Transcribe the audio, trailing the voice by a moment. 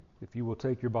If you will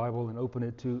take your Bible and open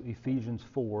it to Ephesians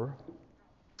 4.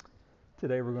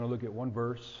 Today we're going to look at one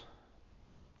verse.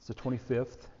 It's the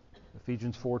 25th,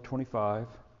 Ephesians 4:25.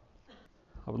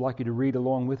 I would like you to read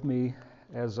along with me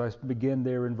as I begin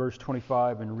there in verse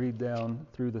 25 and read down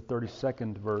through the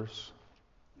 32nd verse.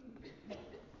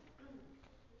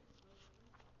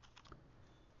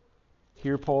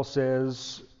 Here Paul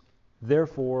says,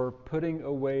 "Therefore, putting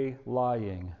away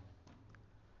lying,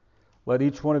 let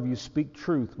each one of you speak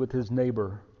truth with his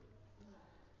neighbor,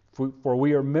 for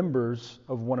we are members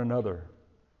of one another.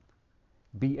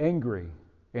 Be angry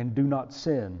and do not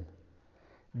sin.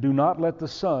 Do not let the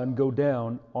sun go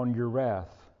down on your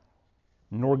wrath,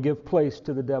 nor give place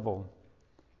to the devil.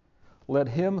 Let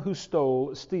him who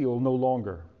stole steal no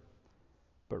longer,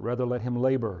 but rather let him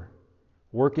labor,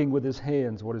 working with his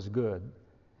hands what is good,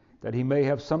 that he may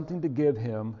have something to give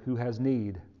him who has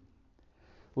need.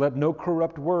 Let no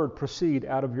corrupt word proceed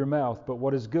out of your mouth, but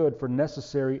what is good for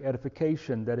necessary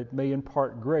edification, that it may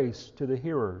impart grace to the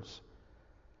hearers.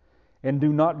 And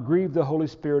do not grieve the Holy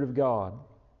Spirit of God,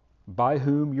 by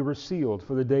whom you were sealed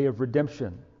for the day of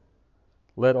redemption.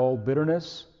 Let all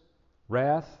bitterness,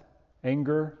 wrath,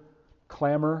 anger,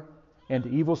 clamor, and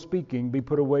evil speaking be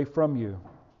put away from you,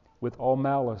 with all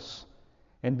malice,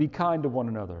 and be kind to one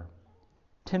another,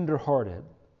 tender-hearted,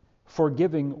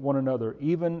 forgiving one another,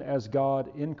 even as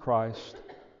God in Christ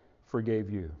forgave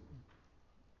you."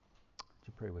 Would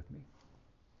you pray with me?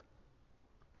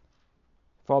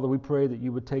 Father, we pray that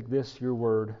you would take this, your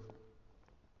word,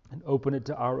 and open it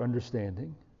to our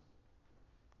understanding.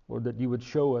 Lord, that you would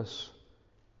show us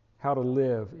how to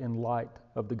live in light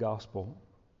of the gospel.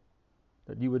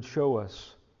 That you would show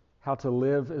us how to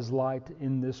live as light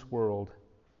in this world,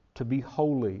 to be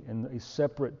holy and a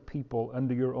separate people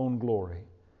under your own glory.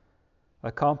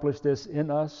 Accomplish this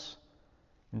in us,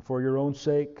 and for your own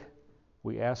sake,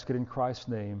 we ask it in Christ's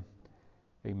name.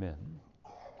 Amen.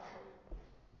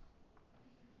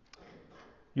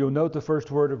 You'll note the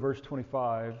first word of verse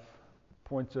 25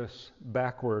 points us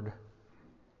backward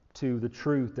to the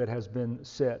truth that has been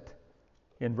set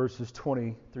in verses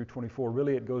 20 through 24.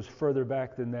 Really, it goes further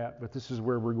back than that, but this is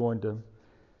where we're going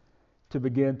to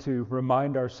begin to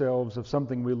remind ourselves of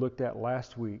something we looked at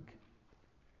last week.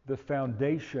 The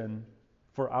foundation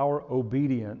for our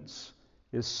obedience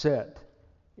is set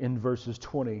in verses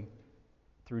 20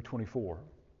 through 24.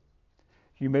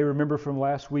 You may remember from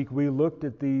last week we looked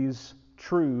at these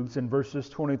truths in verses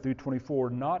 20 through 24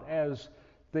 not as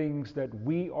things that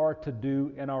we are to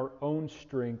do in our own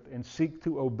strength and seek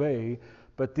to obey,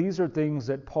 but these are things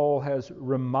that Paul has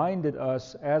reminded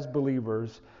us as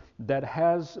believers that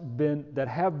have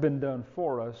been done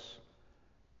for us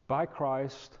by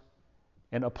Christ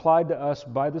and applied to us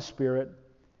by the Spirit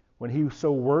when He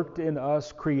so worked in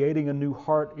us, creating a new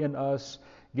heart in us,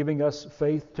 giving us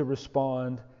faith to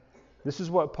respond. This is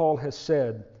what Paul has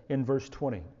said in verse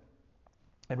 20.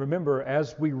 And remember,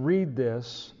 as we read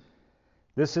this,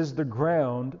 this is the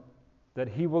ground that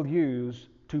he will use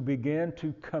to begin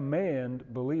to command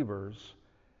believers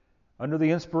under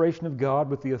the inspiration of God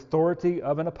with the authority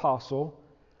of an apostle.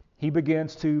 He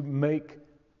begins to make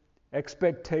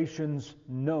expectations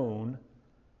known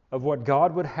of what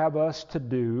God would have us to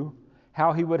do,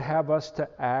 how He would have us to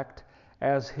act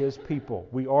as His people.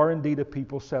 We are indeed a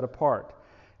people set apart.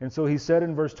 And so he said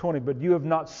in verse 20, "But you have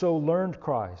not so learned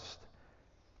Christ,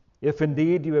 if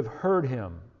indeed you have heard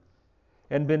Him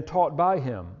and been taught by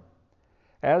Him,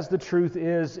 as the truth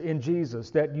is in Jesus,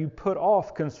 that you put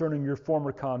off concerning your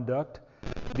former conduct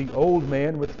the old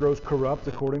man which grows corrupt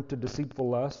according to deceitful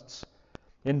lusts,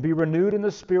 and be renewed in the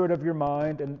spirit of your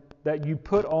mind, and that you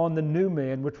put on the new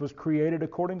man which was created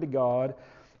according to God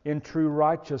in true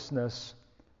righteousness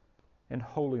and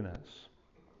holiness."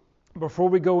 Before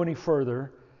we go any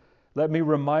further, let me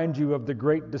remind you of the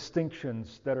great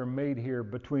distinctions that are made here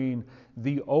between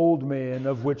the old man,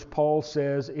 of which Paul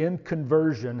says in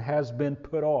conversion has been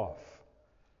put off,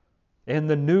 and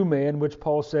the new man, which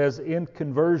Paul says in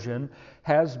conversion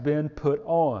has been put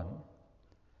on.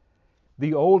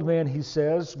 The old man, he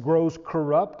says, grows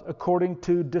corrupt according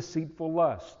to deceitful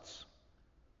lusts.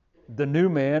 The new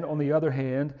man, on the other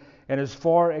hand, and as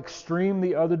far extreme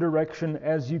the other direction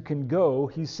as you can go,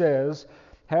 he says,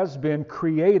 has been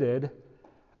created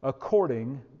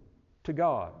according to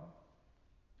God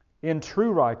in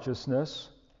true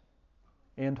righteousness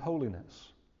and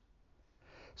holiness.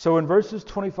 So in verses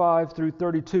 25 through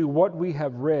 32, what we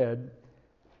have read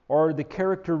are the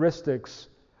characteristics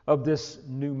of this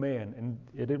new man. And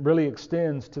it really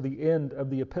extends to the end of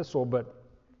the epistle, but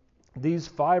these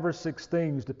 5 or 6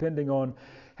 things, depending on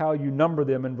how you number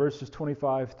them in verses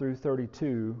 25 through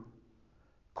 32,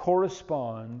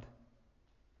 correspond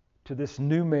to this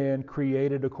new man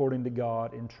created according to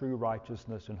God in true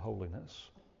righteousness and holiness.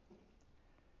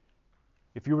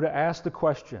 If you were to ask the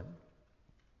question,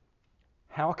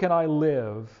 how can I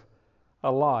live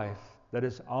a life that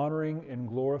is honoring and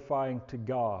glorifying to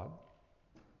God?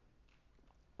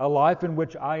 A life in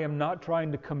which I am not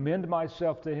trying to commend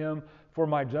myself to Him for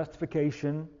my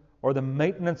justification or the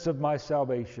maintenance of my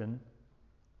salvation,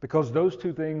 because those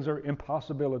two things are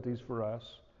impossibilities for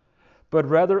us, but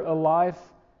rather a life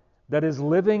that is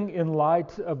living in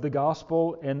light of the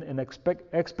gospel and an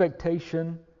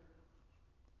expectation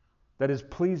that is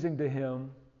pleasing to Him,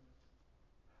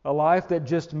 a life that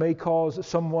just may cause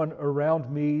someone around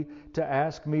me to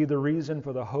ask me the reason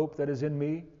for the hope that is in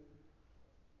me,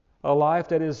 a life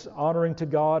that is honoring to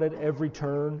God at every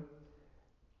turn,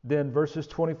 then verses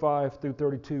 25 through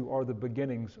 32 are the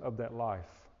beginnings of that life.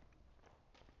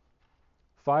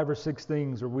 5 or 6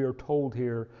 things we are told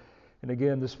here. And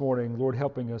again, this morning, Lord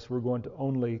helping us, we're going to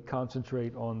only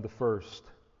concentrate on the first.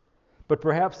 But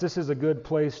perhaps this is a good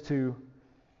place to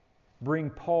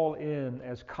bring Paul in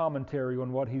as commentary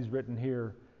on what he's written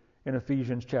here in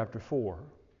Ephesians chapter 4.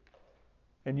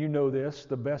 And you know this,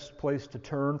 the best place to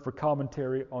turn for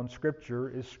commentary on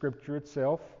Scripture is Scripture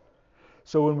itself.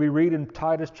 So when we read in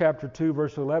Titus chapter 2,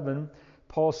 verse 11,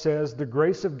 Paul says, "The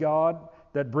grace of God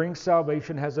that brings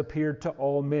salvation has appeared to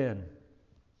all men."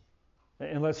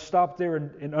 And let's stop there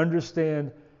and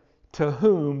understand to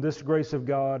whom this grace of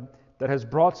God that has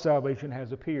brought salvation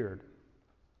has appeared.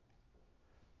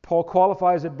 Paul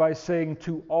qualifies it by saying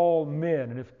to all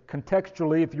men. And if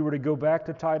contextually, if you were to go back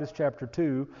to Titus chapter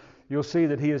 2, you'll see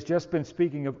that he has just been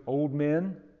speaking of old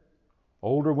men,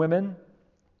 older women,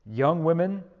 young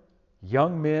men,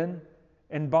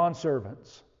 and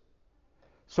bondservants.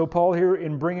 So Paul here,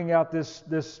 in bringing out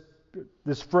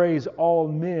this phrase, all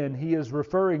men, he is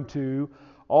referring to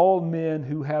all men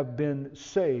who have been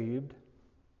saved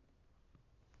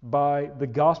by the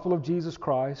gospel of Jesus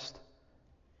Christ.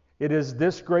 It is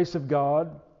this grace of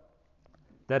God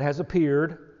that has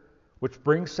appeared, which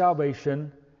brings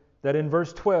salvation, that in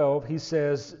verse 12 he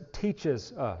says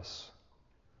teaches us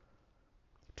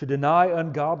to deny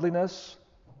ungodliness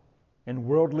and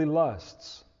worldly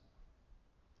lusts.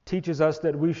 Teaches us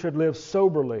that we should live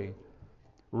soberly,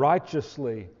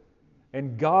 righteously,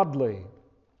 and godly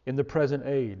in the present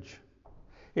age.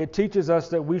 It teaches us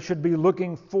that we should be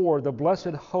looking for the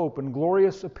blessed hope and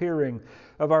glorious appearing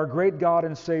of our great God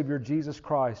and Savior Jesus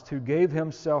Christ, who gave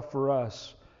Himself for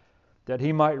us, that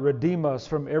He might redeem us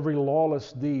from every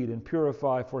lawless deed and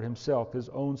purify for Himself His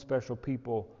own special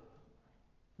people,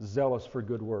 zealous for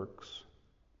good works.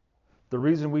 The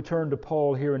reason we turn to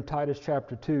Paul here in Titus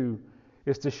chapter 2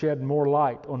 is to shed more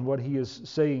light on what he is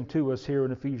saying to us here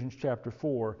in Ephesians chapter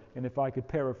 4. And if I could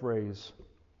paraphrase,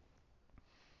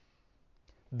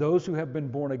 those who have been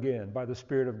born again by the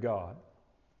Spirit of God,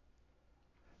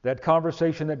 that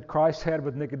conversation that Christ had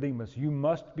with Nicodemus, you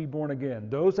must be born again.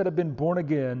 Those that have been born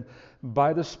again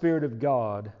by the Spirit of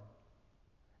God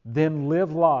then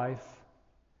live life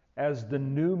as the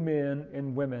new men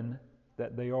and women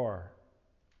that they are.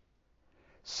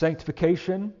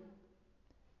 Sanctification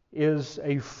is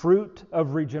a fruit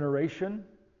of regeneration.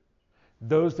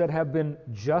 Those that have been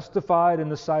justified in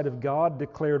the sight of God,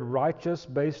 declared righteous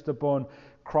based upon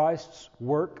Christ's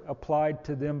work applied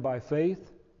to them by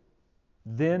faith,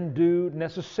 then do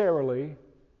necessarily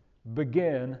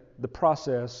begin the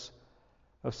process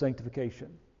of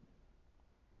sanctification.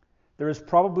 There is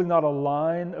probably not a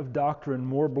line of doctrine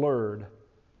more blurred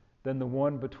than the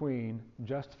one between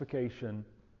justification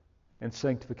and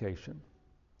sanctification.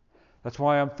 That's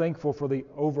why I'm thankful for the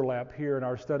overlap here in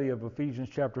our study of Ephesians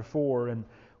chapter 4 and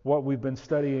what we've been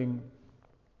studying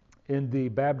in the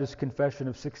Baptist Confession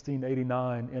of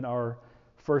 1689 in our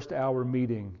first hour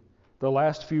meeting. The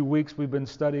last few weeks we've been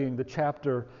studying the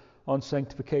chapter on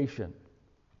sanctification.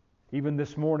 Even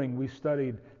this morning we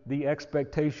studied the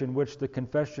expectation which the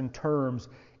confession terms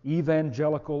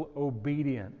evangelical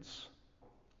obedience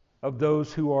of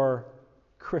those who are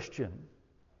Christian.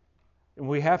 And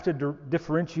we have to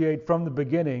differentiate from the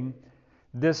beginning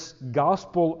this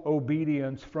gospel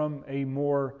obedience from a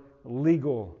more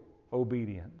legal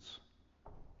obedience.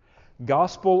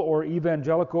 Gospel or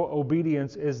evangelical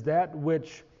obedience is that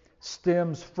which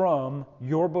stems from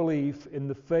your belief in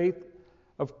the faith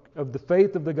of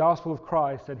the gospel of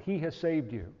Christ, that He has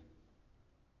saved you.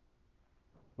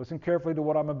 Listen carefully to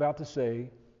what I'm about to say.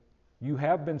 You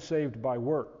have been saved by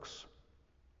works,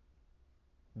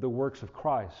 the works of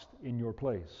Christ in your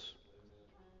place,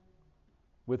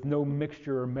 with no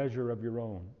mixture or measure of your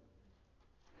own.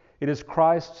 It is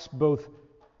Christ's both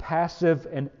passive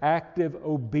and active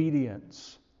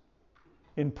obedience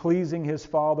in pleasing His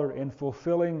Father and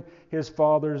fulfilling His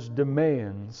Father's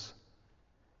demands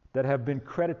that have been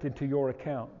credited to your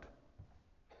account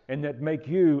and that make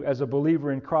you, as a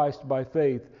believer in Christ by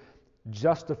faith,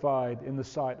 justified in the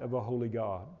sight of a holy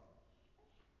God.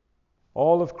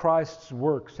 All of Christ's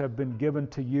works have been given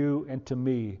to you and to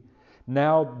me.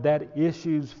 Now that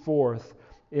issues forth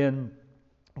in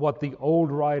what the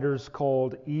old writers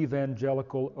called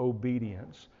evangelical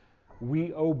obedience.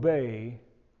 We obey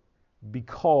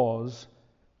because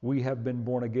we have been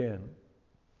born again.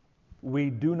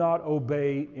 We do not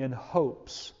obey in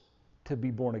hopes to be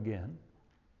born again.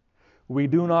 We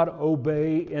do not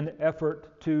obey in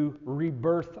effort to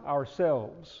rebirth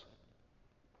ourselves.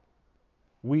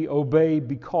 We obey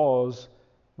because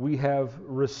we have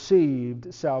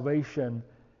received salvation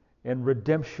and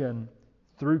redemption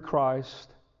through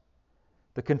Christ.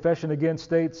 The Confession again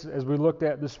states, as we looked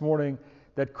at this morning,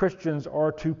 that Christians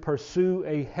are to pursue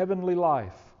a heavenly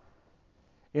life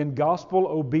in gospel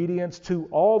obedience to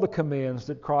all the commands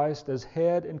that Christ, as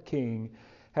head and king,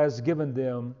 has given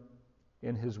them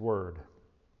in His Word.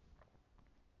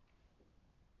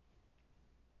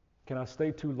 Can I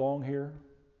stay too long here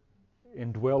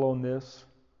and dwell on this?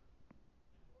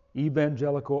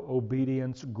 Evangelical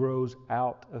obedience grows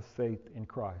out of faith in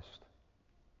Christ.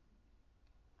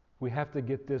 We have to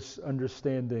get this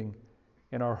understanding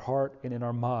in our heart and in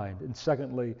our mind. And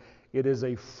secondly, it is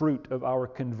a fruit of our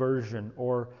conversion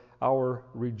or our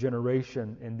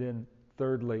regeneration. And then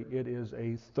thirdly, it is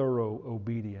a thorough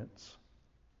obedience.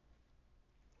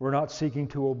 We're not seeking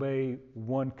to obey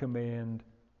one command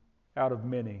out of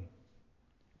many.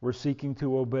 We're seeking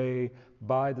to obey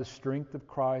by the strength of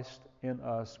Christ in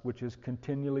us, which is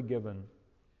continually given.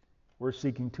 We're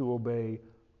seeking to obey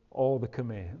all the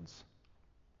commands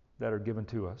that are given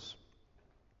to us.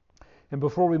 And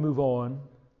before we move on,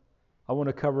 I want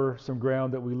to cover some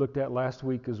ground that we looked at last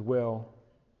week as well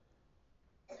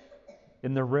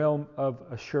in the realm of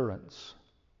assurance.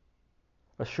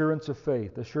 Assurance of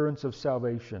faith, assurance of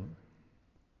salvation.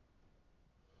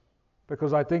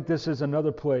 Because I think this is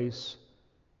another place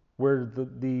where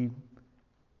the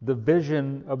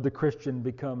vision of the Christian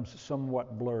becomes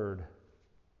somewhat blurred.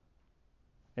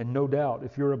 And no doubt,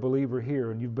 if you're a believer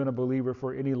here and you've been a believer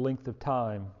for any length of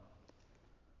time,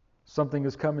 something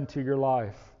has come into your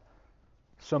life.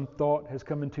 Some thought has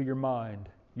come into your mind.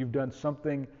 You've done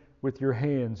something with your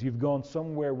hands. You've gone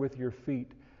somewhere with your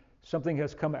feet. Something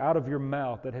has come out of your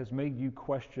mouth that has made you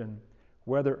question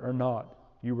whether or not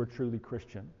you were truly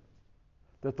Christian.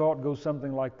 The thought goes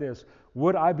something like this: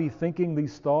 would I be thinking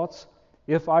these thoughts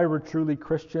if I were truly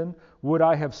Christian? Would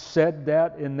I have said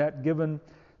that in that given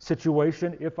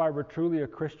situation if I were truly a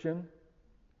Christian?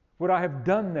 Would I have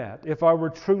done that if I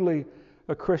were truly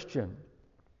a Christian?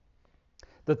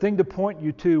 The thing to point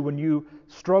you to when you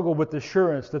struggle with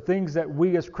assurance, the things that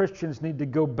we as Christians need to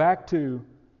go back to,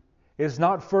 is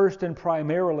not first and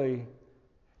primarily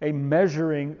a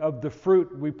measuring of the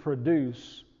fruit we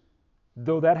produce,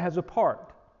 though that has a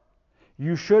part.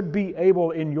 You should be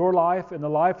able in your life, in the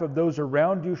life of those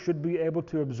around you, should be able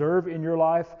to observe in your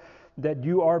life that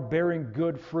you are bearing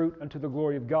good fruit unto the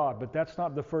glory of God. But that's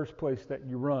not the first place that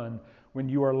you run when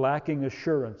you are lacking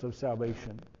assurance of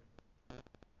salvation.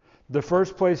 The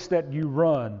first place that you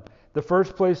run, the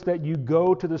first place that you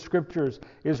go to the Scriptures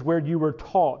is where you were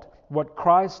taught what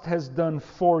Christ has done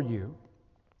for you.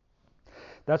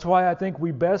 That's why I think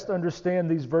we best understand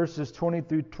these verses 20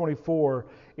 through 24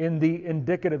 in the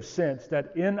indicative sense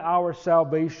that in our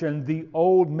salvation, the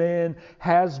old man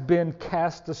has been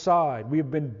cast aside. We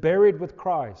have been buried with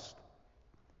Christ.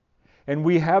 And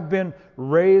we have been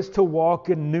raised to walk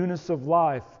in newness of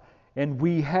life. And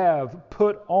we have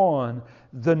put on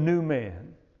the new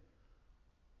man.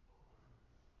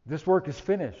 This work is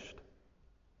finished.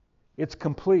 It's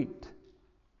complete.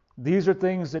 These are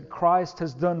things that Christ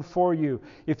has done for you.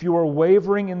 If you are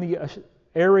wavering in the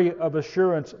area of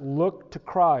assurance, look to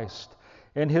Christ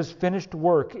and His finished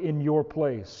work in your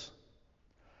place.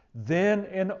 Then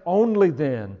and only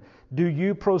then do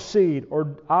you proceed,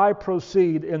 or I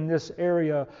proceed, in this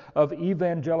area of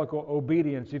evangelical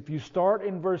obedience. If you start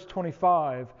in verse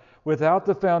 25 without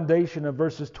the foundation of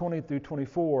verses 20 through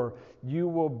 24, you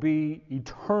will be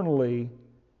eternally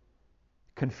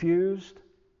confused.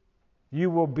 You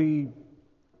will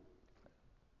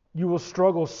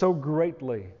struggle so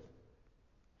greatly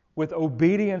with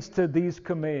obedience to these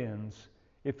commands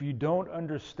if you don't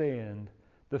understand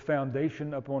the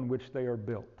foundation upon which they are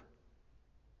built.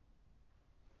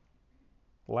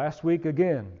 Last week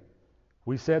again,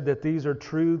 we said that these are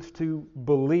truths to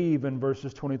believe in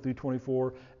verses 20 through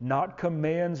 24, not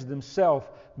commands themselves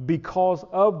because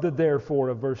of the therefore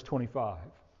of verse 25.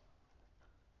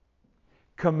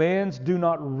 Commands do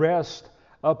not rest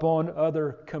upon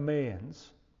other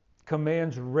commands.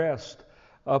 Commands rest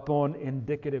upon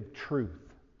indicative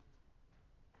truth.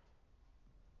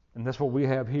 And that's what we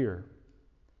have here.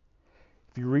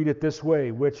 If you read it this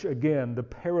way, which again, the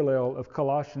parallel of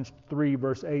Colossians 3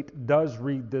 verse 8 does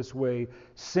read this way,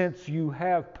 since you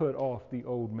have put off the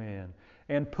old man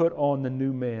and put on the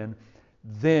new man,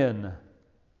 then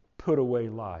put away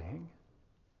lying.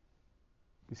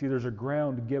 You see, there's a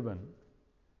ground given.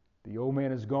 The old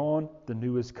man is gone, the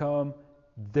new has come,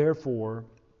 therefore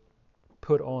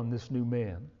put on this new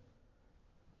man.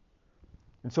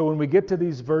 And so when we get to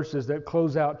these verses that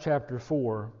close out chapter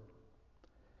 4,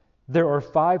 there are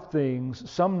 5 things,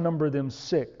 some number them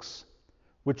 6,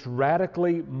 which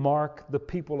radically mark the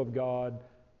people of God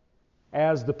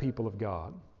as the people of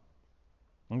God.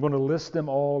 I'm going to list them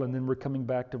all, and then we're coming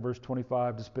back to verse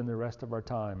 25 to spend the rest of our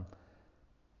time.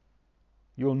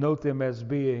 You'll note them as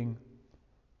being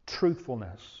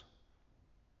truthfulness,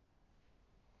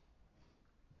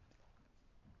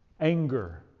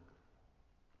 anger.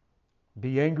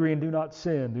 Be angry and do not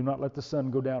sin. Do not let the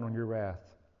sun go down on your wrath.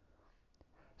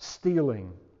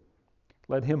 Stealing.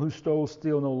 Let him who stole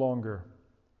steal no longer.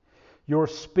 Your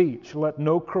speech. Let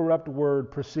no corrupt word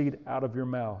proceed out of your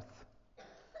mouth.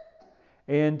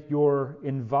 And your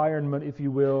environment, if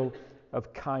you will,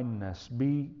 of kindness.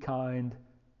 Be kind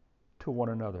to one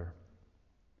another.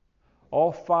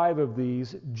 All 5 of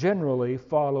these generally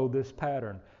follow this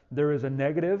pattern. There is a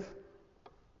negative.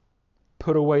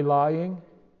 Put away lying.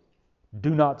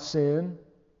 Do not sin.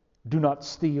 Do not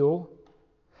steal.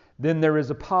 Then there is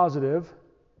a positive,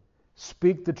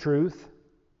 speak the truth.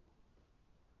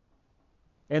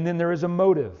 And then there is a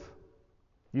motive.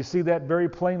 You see that very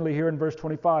plainly here in verse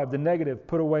 25. The negative,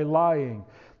 put away lying.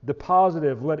 The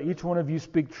positive, let each one of you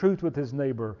speak truth with his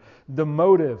neighbor. The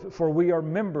motive, for we are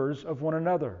members of one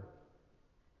another.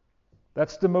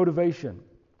 That's the motivation.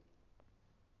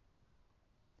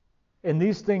 And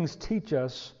these things teach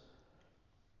us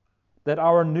that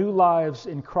our new lives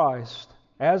in Christ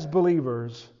as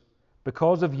believers,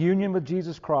 because of union with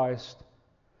Jesus Christ,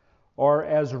 are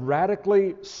as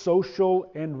radically social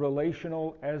and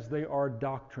relational as they are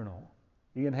doctrinal.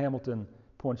 Ian Hamilton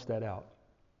points that out.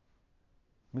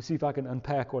 Let me see if I can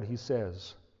unpack what he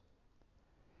says.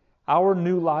 Our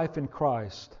new life in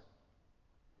Christ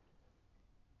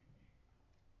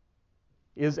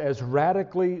is as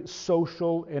radically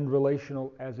social and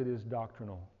relational as it is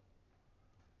doctrinal.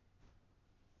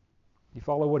 You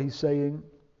follow what he's saying?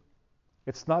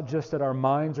 It's not just that our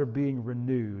minds are being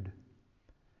renewed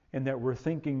and that we're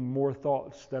thinking more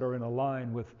thoughts that are in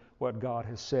line with what God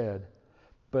has said,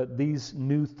 but these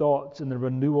new thoughts and the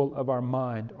renewal of our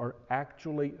mind are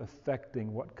actually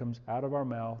affecting what comes out of our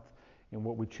mouth and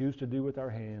what we choose to do with our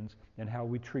hands and how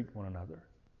we treat one another.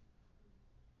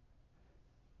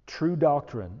 True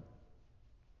doctrine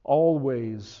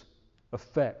always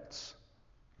affects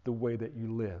the way that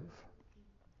you live.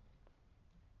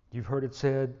 You've heard it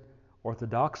said,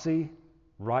 orthodoxy,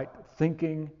 right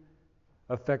thinking,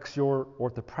 affects your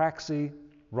orthopraxy,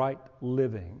 right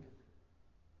living.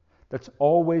 That's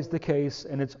always the case,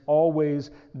 and it's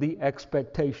always the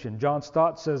expectation. John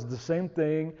Stott says the same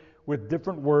thing with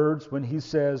different words when he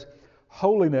says,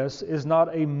 holiness is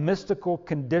not a mystical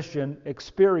condition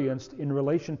experienced in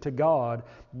relation to God,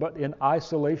 but in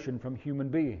isolation from human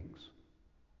beings.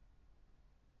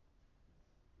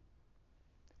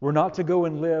 We're not to go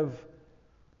and live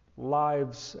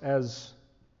lives as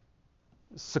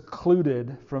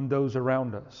secluded from those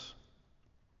around us.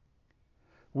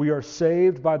 We are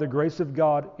saved by the grace of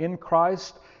God in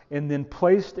Christ and then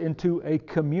placed into a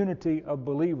community of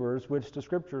believers, which the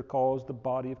Scripture calls the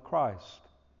body of Christ.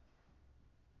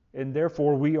 And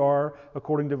therefore we are,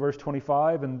 according to verse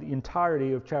 25 and the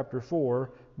entirety of chapter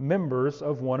 4, members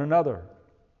of one another.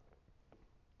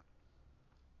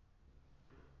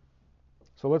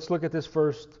 So let's look at this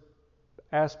first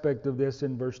aspect of this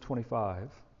in verse 25.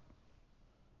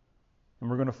 And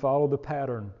we're going to follow the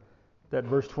pattern that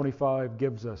verse 25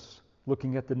 gives us,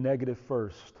 looking at the negative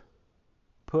first.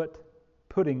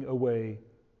 Putting away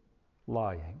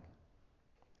lying.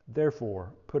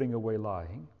 Therefore, putting away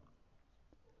lying.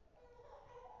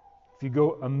 If you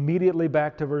go immediately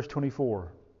back to verse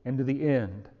 24 and to the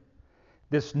end,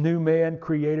 this new man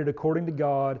created according to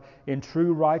God in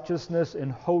true righteousness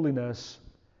and holiness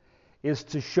is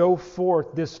to show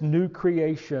forth this new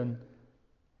creation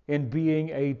in being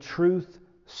a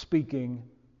truth-speaking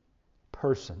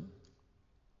person.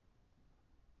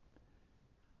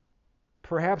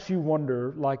 Perhaps you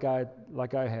wonder, like I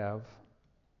have,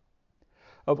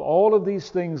 of all of these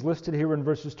things listed here in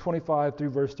verses 25 through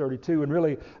verse 32, and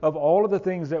really of all of the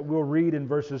things that we'll read in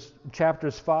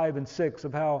chapters 5 and 6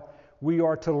 of how we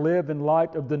are to live in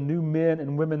light of the new men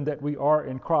and women that we are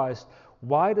in Christ,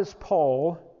 why does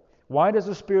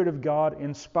the Spirit of God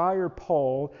inspire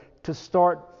Paul to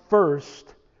start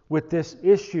first with this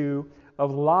issue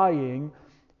of lying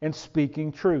and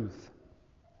speaking truth?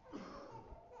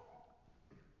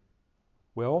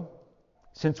 Well,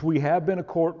 since we have been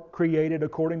created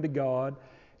according to God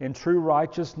in true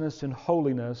righteousness and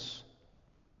holiness,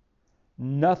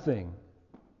 nothing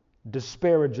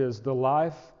disparages the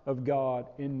life of God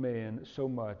in man so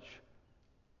much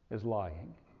as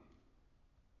lying.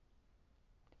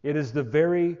 It is the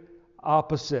very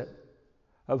opposite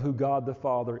of who God the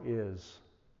Father is.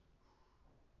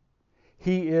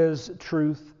 He is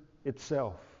truth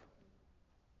itself.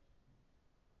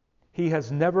 He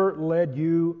has never led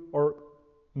you or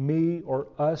me or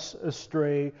us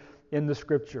astray in the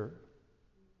Scripture.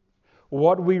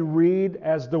 What we read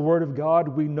as the Word of God,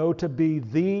 we know to be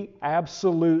the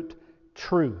absolute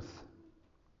truth.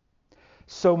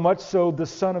 So much so, the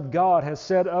Son of God has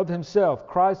said of Himself,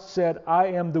 Christ said, I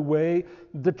am the way,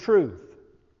 the truth.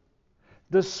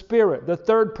 The Spirit, the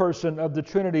third person of the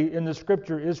Trinity in the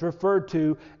Scripture, is referred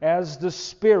to as the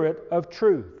Spirit of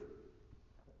truth.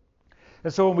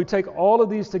 And so when we take all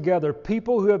of these together,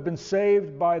 people who have been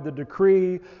saved by the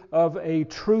decree of a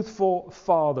truthful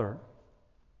Father,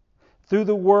 through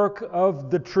the work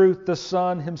of the truth, the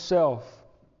Son Himself,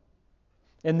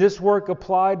 and this work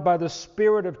applied by the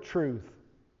Spirit of truth,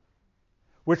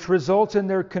 which results in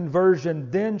their conversion,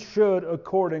 then should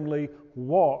accordingly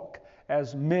walk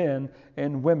as men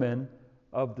and women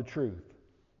of the truth.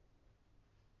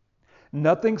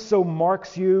 Nothing so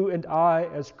marks you and I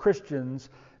as Christians,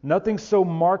 nothing so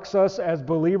marks us as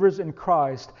believers in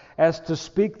Christ as to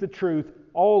speak the truth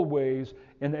always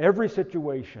in every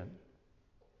situation.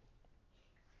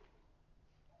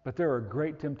 But there are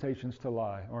great temptations to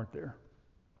lie, aren't there?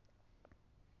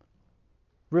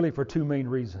 Really for two main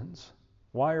reasons.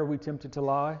 Why are we tempted to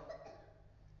lie?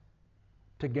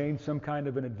 To gain some kind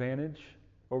of an advantage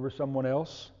over someone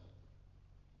else?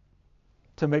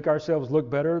 To make ourselves look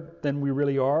better than we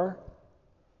really are?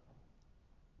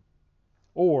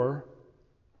 Or,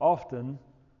 often,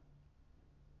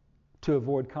 to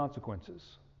avoid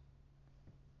consequences.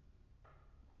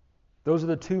 Those are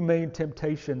the two main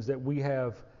temptations that we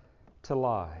have to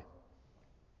lie.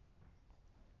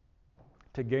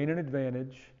 To gain an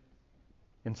advantage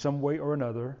in some way or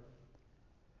another,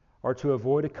 or to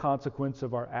avoid a consequence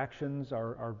of our actions,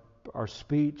 our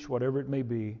speech, whatever it may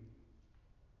be.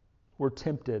 We're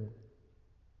tempted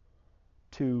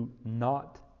to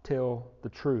not tell the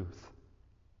truth.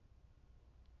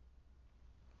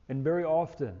 And very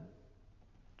often,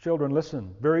 children,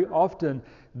 listen, very often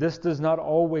this does not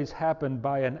always happen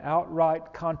by an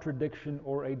outright contradiction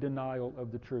or a denial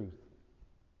of the truth.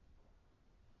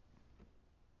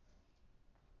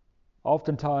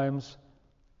 Oftentimes,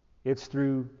 it's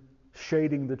through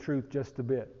shading the truth just a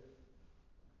bit,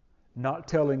 not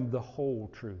telling the whole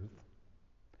truth,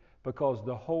 because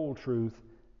the whole truth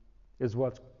is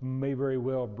what may very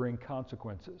well bring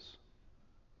consequences.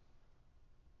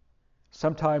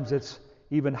 Sometimes it's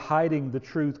even hiding the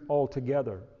truth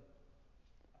altogether.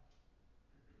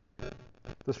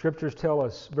 The Scriptures tell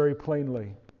us very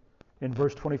plainly in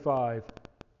verse 25,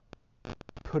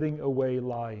 putting away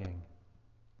lying.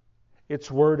 It's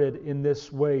worded in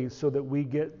this way so that we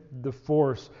get the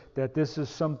force that this is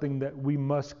something that we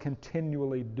must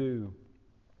continually do.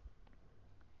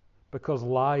 Because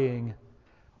lying,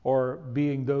 or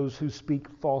being those who speak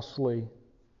falsely,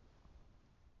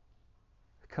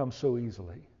 comes so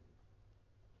easily.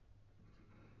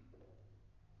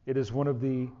 It is one of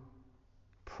the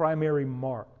primary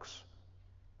marks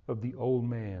of the old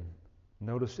man.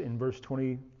 Notice in verse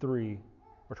 23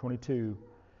 or 22,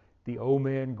 the old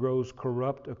man grows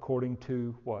corrupt according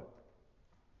to what?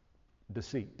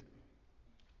 Deceit.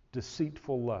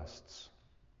 Deceitful lusts.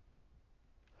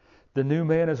 The new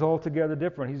man is altogether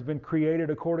different. He's been created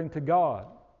according to God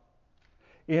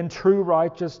in true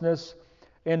righteousness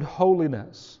and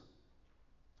holiness.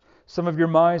 Some of your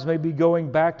minds may be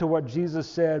going back to what Jesus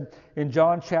said in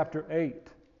John chapter 8.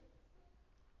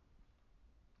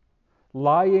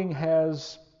 Lying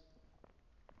has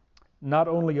not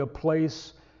only a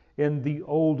place in the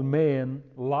old man,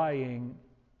 lying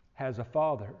has a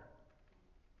father.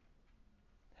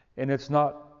 And it's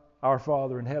not our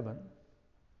Father in heaven.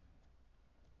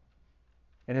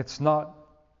 And it's not,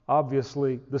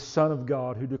 obviously, the Son of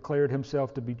God who declared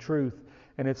Himself to be truth.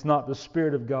 And it's not the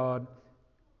Spirit of God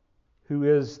who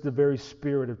is the very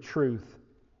Spirit of truth.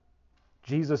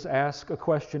 Jesus asks a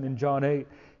question in John 8.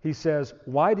 He says,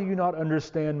 "Why do you not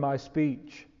understand my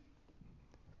speech?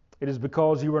 It is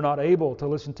because you are not able to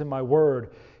listen to my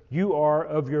word. You are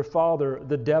of your father,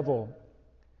 the devil,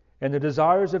 and the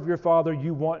desires of your father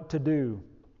you want to do.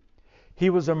 He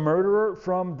was a murderer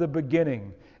from the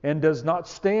beginning and does not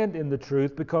stand in the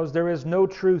truth because there is no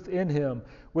truth in him.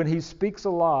 When he speaks a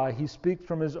lie, he speaks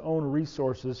from his own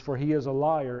resources, for he is a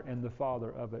liar and the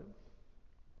father of it."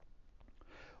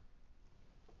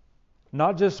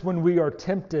 Not just when we are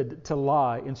tempted to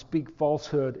lie and speak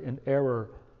falsehood and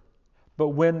error, but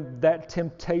when that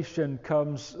temptation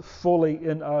comes fully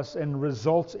in us and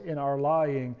results in our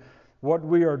lying, what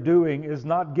we are doing is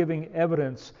not giving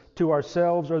evidence to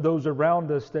ourselves or those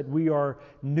around us that we are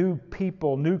new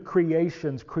people, new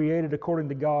creations created according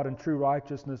to God in true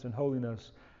righteousness and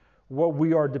holiness. What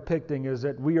we are depicting is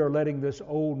that we are letting this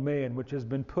old man, which has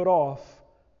been put off,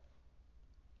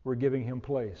 we're giving him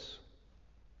place.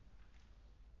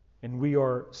 And we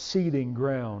are ceding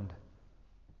ground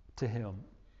to him.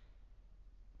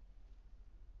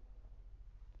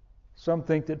 Some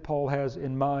think that Paul has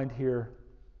in mind here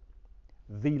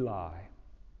the lie.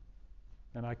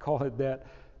 And I call it that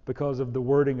because of the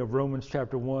wording of Romans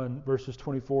chapter 1, verses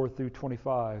 24 through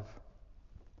 25.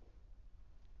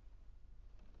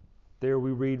 There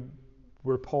we read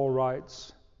where Paul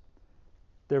writes,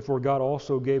 "Therefore God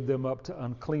also gave them up to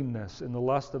uncleanness in the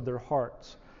lust of their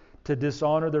hearts, to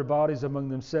dishonor their bodies among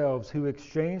themselves, who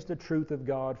exchanged the truth of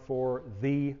God for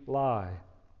the lie,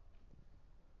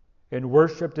 and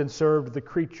worshipped and served the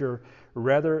creature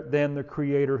rather than the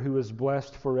Creator, who is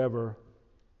blessed forever.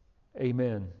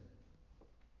 Amen."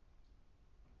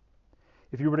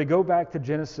 If you were to go back to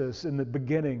Genesis in the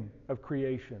beginning of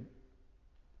creation,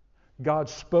 God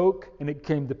spoke and it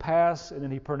came to pass, and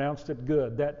then He pronounced it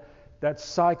good. That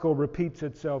cycle repeats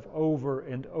itself over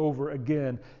and over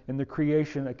again in the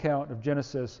creation account of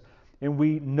Genesis. And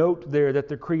we note there that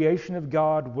the creation of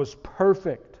God was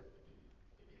perfect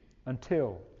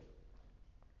until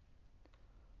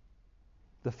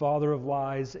the father of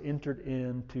lies entered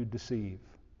in to deceive.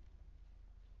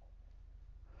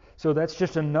 So that's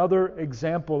just another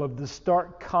example of the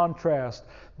stark contrast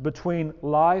between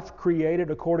life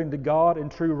created according to God in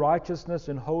true righteousness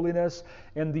and holiness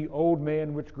and the old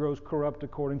man which grows corrupt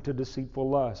according to deceitful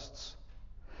lusts.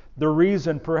 The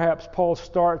reason perhaps Paul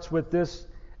starts with this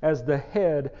as the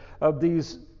head of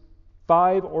these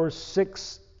 5 or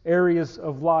 6 areas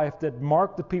of life that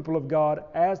mark the people of God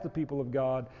as the people of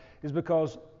God is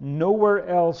because nowhere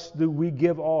else do we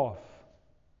give off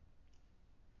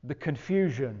the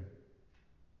confusion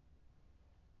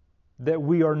that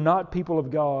we are not people of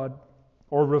God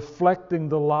or reflecting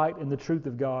the light and the truth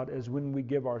of God as when we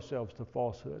give ourselves to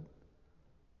falsehood.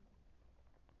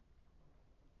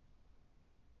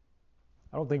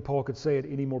 I don't think Paul could say it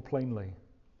any more plainly.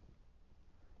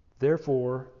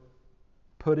 Therefore,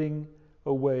 putting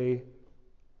away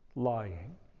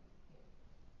lying.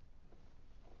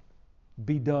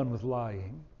 Be done with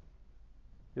lying,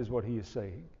 is what he is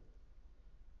saying.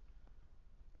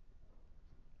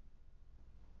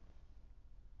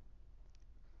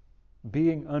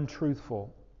 Being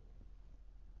untruthful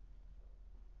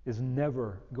is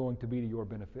never going to be to your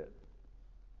benefit.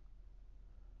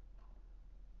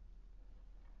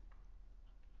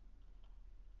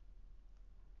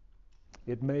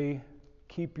 It may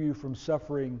keep you from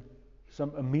suffering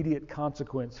some immediate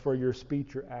consequence for your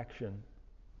speech or action,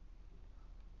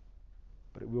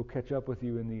 but it will catch up with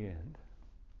you in the end.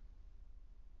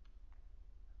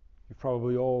 You've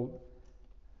probably all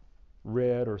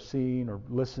read or seen or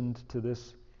listened to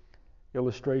this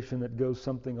illustration that goes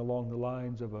something along the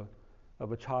lines of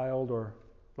a child, or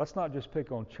let's not just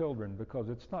pick on children, because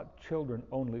it's not children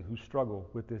only who struggle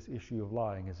with this issue of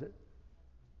lying, is it?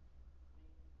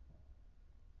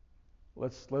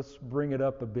 Let's bring it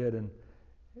up a bit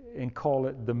and call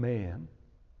it the man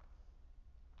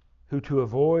who, to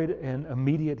avoid an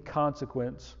immediate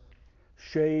consequence,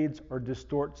 shades or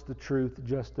distorts the truth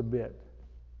just a bit.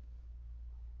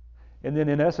 And then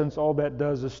in essence, all that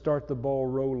does is start the ball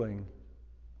rolling.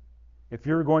 If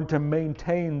you're going to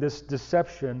maintain this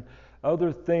deception,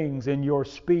 other things in your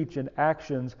speech and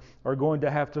actions are going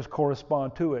to have to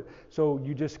correspond to it. So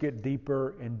you just get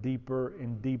deeper and deeper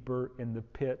and deeper in the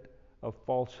pit of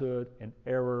falsehood and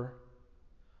error.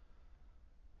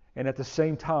 And at the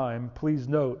same time, please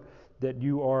note that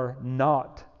you are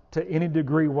not, to any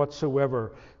degree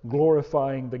whatsoever,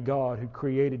 glorifying the God who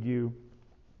created you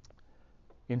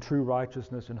in true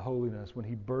righteousness and holiness when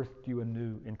He birthed you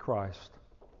anew in Christ.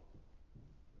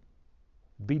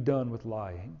 Be done with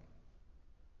lying.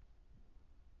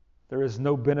 There is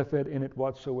no benefit in it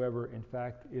whatsoever. In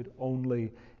fact, it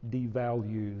only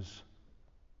devalues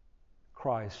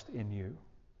Christ in you.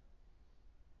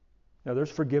 Now, there's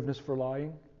forgiveness for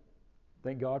lying.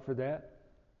 Thank God for that.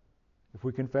 If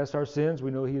we confess our sins,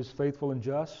 we know He is faithful and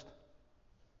just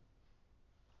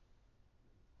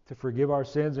to forgive our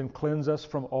sins and cleanse us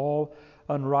from all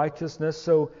unrighteousness.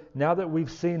 So now that we've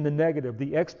seen the negative,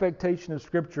 the expectation of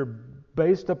Scripture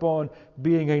based upon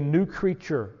being a new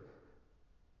creature,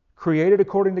 created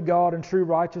according to God in true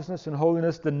righteousness and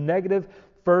holiness, the negative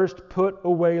first, put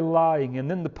away lying. And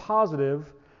then the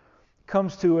positive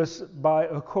comes to us by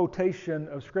a quotation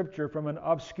of Scripture from an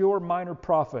obscure minor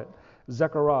prophet,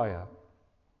 Zechariah.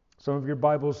 Some of your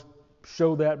Bibles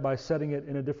show that by setting it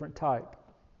in a different type.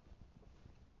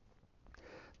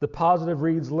 The positive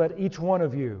reads, let each one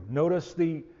of you. Notice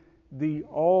the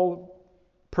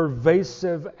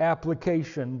all-pervasive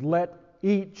application. Let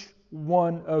each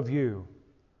one of you.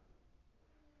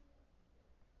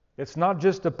 It's not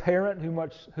just a parent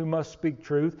who must speak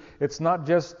truth. It's not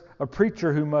just a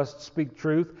preacher who must speak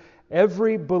truth.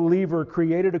 Every believer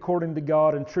created according to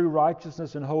God in true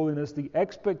righteousness and holiness, the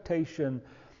expectation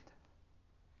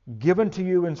given to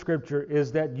you in Scripture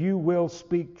is that you will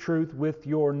speak truth with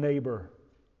your neighbor.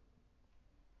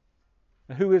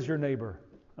 And who is your neighbor?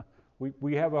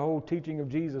 We have a whole teaching of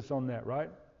Jesus on that,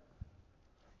 right?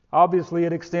 Obviously,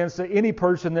 it extends to any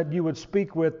person that you would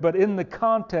speak with, but in the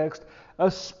context,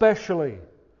 especially.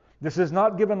 This is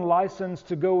not given license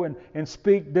to go and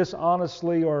speak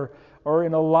dishonestly or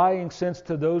in a lying sense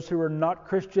to those who are not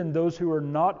Christian, those who are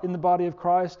not in the body of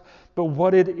Christ. But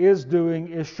what it is doing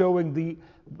is showing the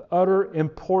utter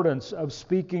importance of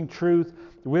speaking truth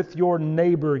with your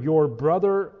neighbor, your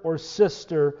brother or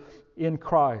sister in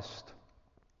Christ.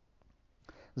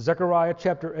 Zechariah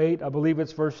chapter 8, I believe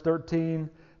it's verse 13,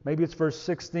 maybe it's verse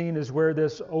 16, is where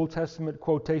this Old Testament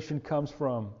quotation comes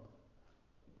from.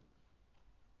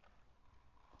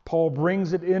 Paul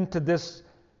brings it into this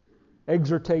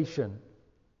exhortation.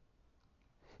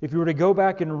 If you were to go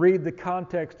back and read the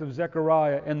context of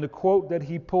Zechariah and the quote that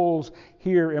he pulls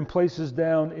here and places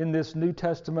down in this New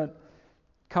Testament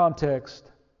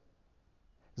context,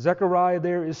 Zechariah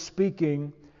there is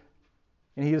speaking,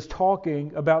 and he is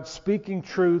talking about speaking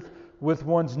truth with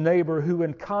one's neighbor who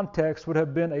in context would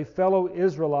have been a fellow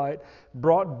Israelite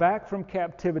brought back from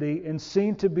captivity and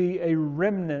seen to be a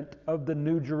remnant of the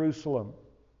New Jerusalem.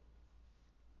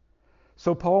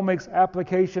 So Paul makes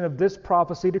application of this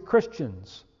prophecy to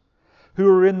Christians who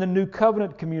are in the New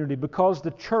Covenant community, because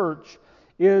the church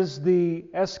is the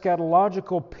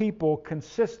eschatological people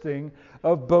consisting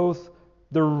of both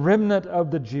the remnant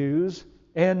of the Jews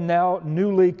and now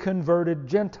newly converted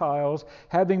Gentiles,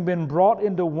 having been brought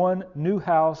into one new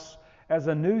house as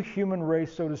a new human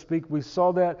race, so to speak. We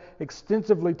saw that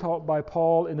extensively taught by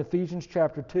Paul in Ephesians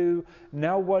chapter 2.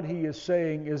 Now what he is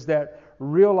saying is that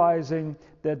realizing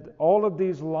that all of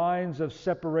these lines of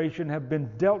separation have been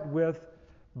dealt with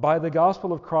by the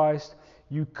gospel of Christ,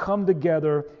 you come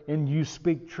together and you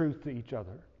speak truth to each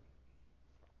other.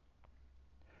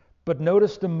 But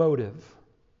notice the motive.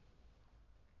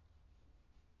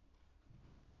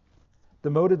 The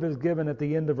motive is given at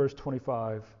the end of verse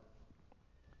 25.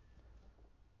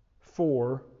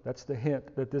 For, that's the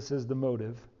hint that this is the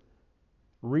motive.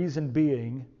 Reason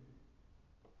being,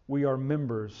 we are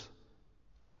members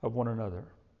of one another.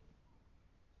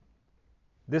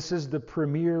 This is the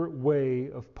premier way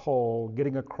of Paul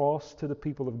getting across to the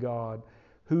people of God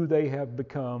who they have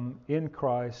become in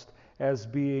Christ as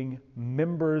being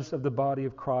members of the body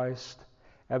of Christ,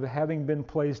 of having been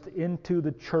placed into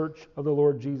the church of the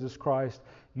Lord Jesus Christ.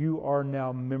 You are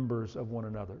now members of one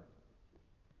another.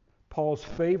 Paul's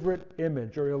favorite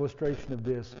image or illustration of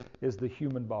this is the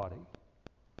human body.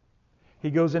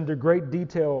 He goes into great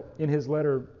detail in his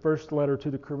first letter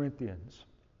to the Corinthians.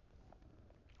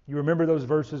 You remember those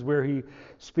verses where he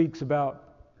speaks about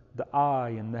the eye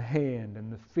and the hand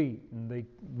and the feet, and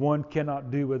one cannot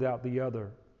do without the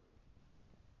other.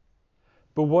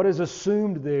 But what is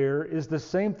assumed there is the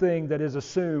same thing that is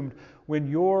assumed when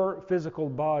your physical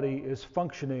body is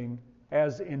functioning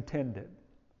as intended.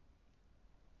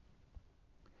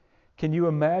 Can you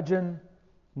imagine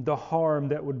the harm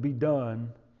that would be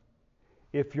done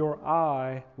if your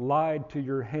eye lied to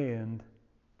your hand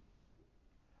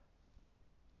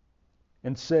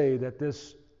and say that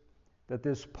this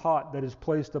pot that is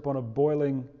placed upon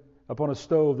a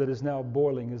stove that is now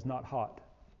boiling is not hot?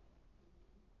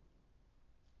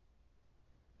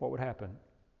 What would happen?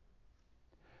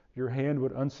 Your hand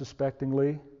would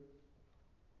unsuspectingly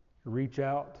reach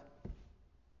out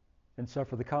and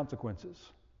suffer the consequences.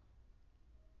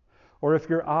 Or if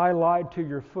your eye lied to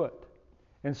your foot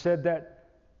and said that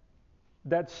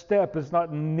that step is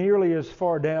not nearly as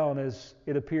far down as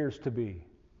it appears to be.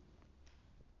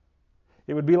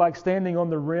 It would be like standing on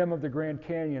the rim of the Grand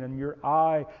Canyon and your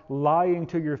eye lying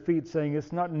to your feet saying,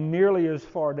 it's not nearly as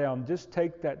far down, just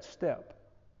take that step.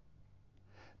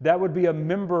 That would be a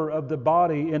member of the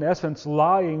body, in essence,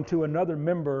 lying to another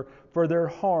member for their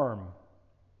harm.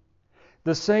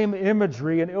 The same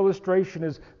imagery and illustration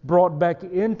is brought back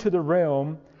into the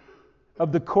realm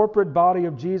of the corporate body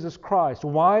of Jesus Christ.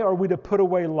 Why are we to put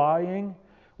away lying?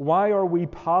 Why are we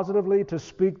positively to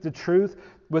speak the truth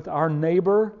with our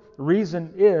neighbor?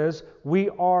 Reason is we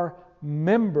are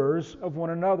members of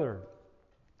one another.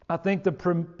 I think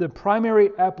the primary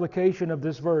application of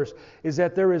this verse is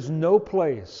that there is no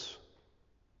place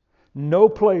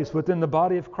within the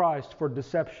body of Christ for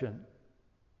deception.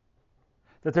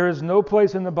 That there is no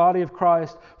place in the body of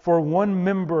Christ for one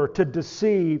member to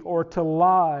deceive or to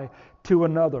lie to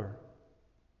another.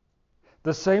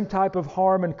 The same type of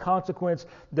harm and consequence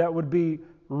that would be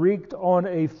wreaked on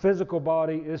a physical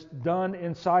body is done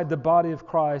inside the body of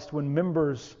Christ when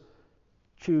members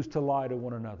choose to lie to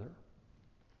one another.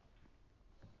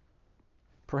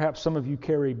 Perhaps some of you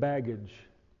carry baggage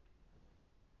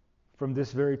from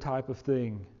this very type of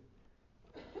thing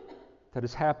that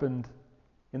has happened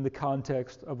in the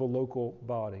context of a local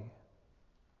body.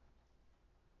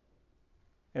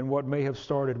 And what may have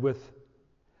started with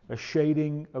a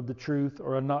shading of the truth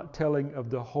or a not telling of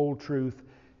the whole truth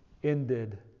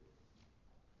ended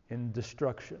in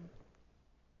destruction.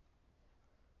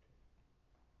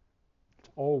 It's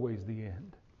always the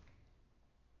end.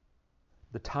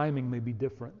 The timing may be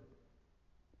different.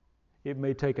 It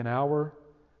may take an hour,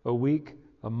 a week,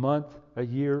 a month, a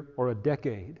year, or a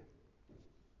decade.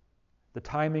 The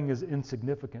timing is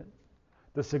insignificant.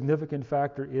 The significant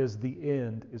factor is the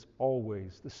end is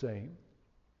always the same.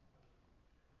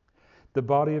 The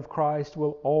body of Christ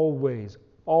will always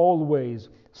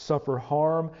suffer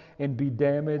harm and be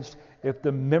damaged if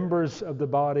the members of the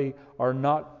body are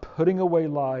not putting away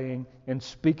lying and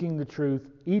speaking the truth,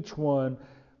 each one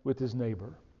with his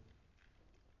neighbor.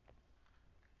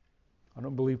 I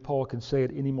don't believe Paul can say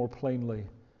it any more plainly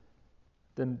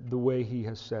than the way he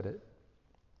has said it.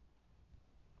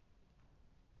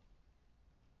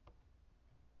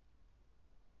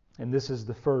 And this is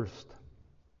the first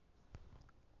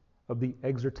of the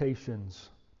exhortations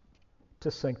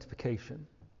to sanctification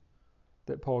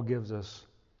that Paul gives us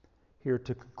here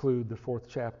to conclude the 4th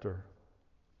chapter.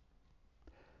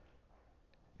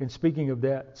 In speaking of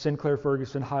that, Sinclair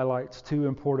Ferguson highlights 2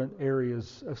 important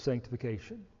areas of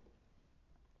sanctification.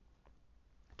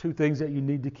 2 things that you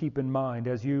need to keep in mind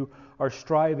as you are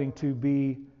striving to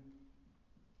be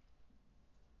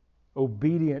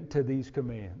obedient to these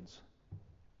commands.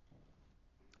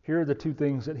 Here are the 2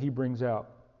 things that he brings out.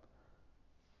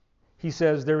 He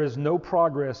says there is no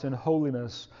progress in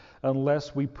holiness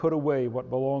unless we put away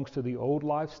what belongs to the old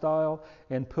lifestyle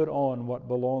and put on what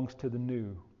belongs to the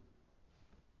new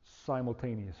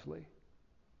simultaneously.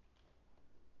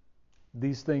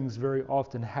 These things very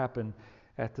often happen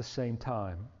at the same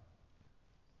time.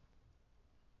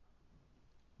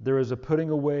 There is a putting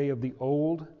away of the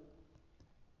old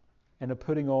and a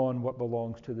putting on what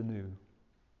belongs to the new.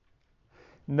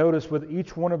 Notice with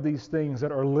each one of these things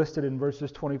that are listed in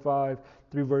verses 25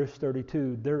 through verse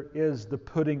 32, there is the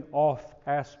putting off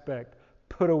aspect,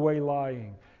 put away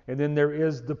lying. And then there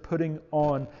is the putting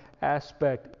on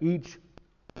aspect. Each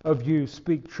of you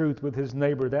speak truth with his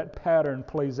neighbor. That pattern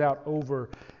plays out over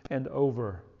and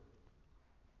over.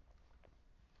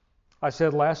 I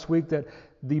said last week that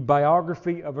the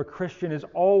biography of a Christian is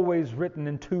always written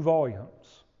in 2 volumes.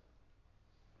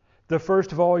 The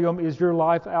first volume is your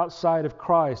life outside of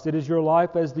Christ. It is your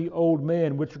life as the old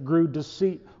man, which grew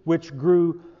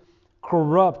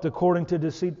corrupt according to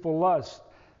deceitful lust.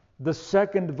 The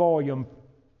second volume,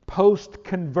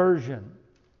 post-conversion,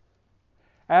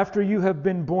 after you have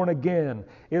been born again,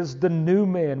 is the new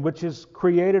man, which is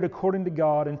created according to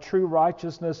God in true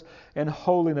righteousness and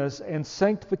holiness and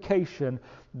sanctification.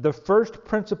 The first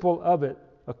principle of it,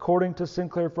 according to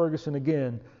Sinclair Ferguson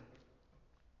again,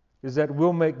 is that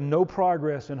we'll make no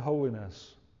progress in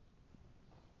holiness.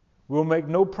 We'll make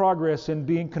no progress in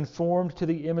being conformed to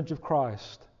the image of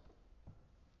Christ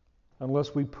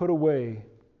unless we put away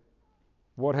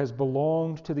what has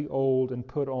belonged to the old and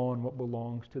put on what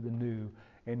belongs to the new,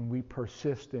 and we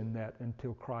persist in that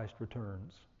until Christ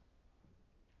returns.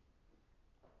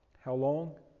 How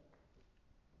long?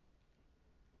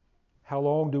 How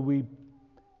long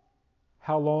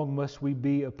must we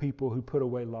be a people who put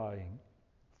away lying,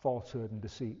 falsehood, and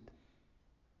deceit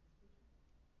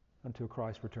until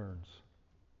Christ returns?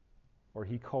 or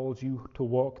He calls you to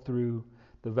walk through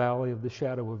the valley of the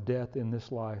shadow of death in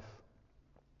this life.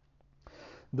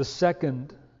 The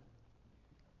second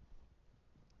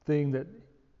thing that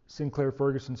Sinclair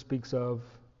Ferguson speaks of,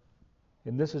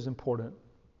 and this is important,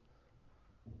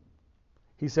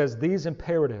 he says these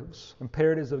imperatives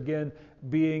again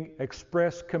being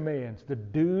express commands, the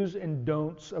do's and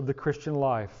don'ts of the Christian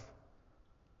life.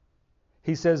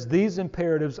 He says these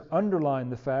imperatives underline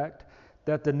the fact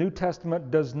that the New Testament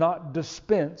does not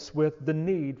dispense with the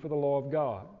need for the law of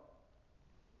God.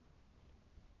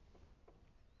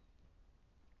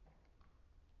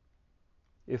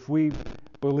 If we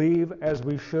believe, as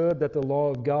we should, that the law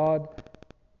of God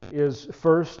is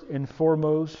first and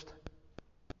foremost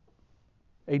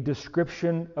a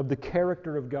description of the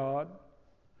character of God,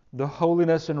 the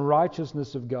holiness and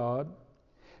righteousness of God,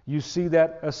 you see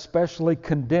that especially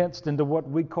condensed into what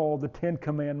we call the Ten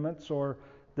Commandments or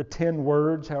the 10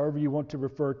 words, however you want to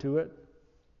refer to it.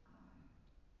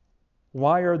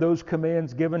 Why are those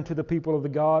commands given to the people of the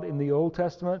God in the Old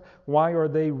Testament? Why are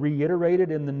they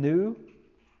reiterated in the New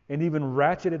and even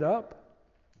ratcheted up?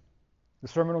 The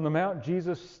Sermon on the Mount,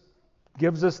 Jesus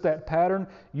gives us that pattern.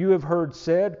 You have heard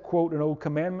said, quote an old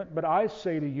commandment, but I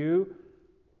say to you,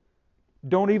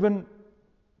 don't even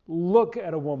look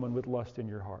at a woman with lust in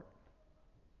your heart.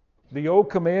 The old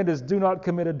command is do not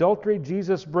commit adultery.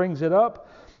 Jesus brings it up,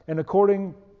 and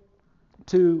according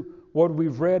to what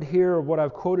we've read here, or what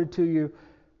I've quoted to you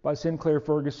by Sinclair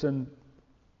Ferguson,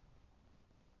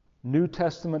 New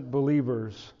Testament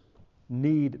believers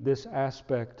need this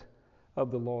aspect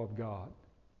of the law of God.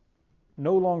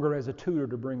 No longer as a tutor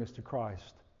to bring us to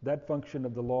Christ. That function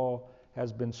of the law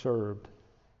has been served.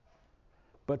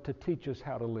 But to teach us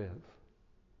how to live.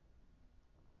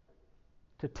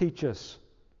 To teach us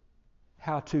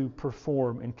how to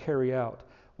perform and carry out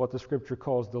what the Scripture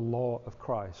calls the law of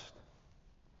Christ,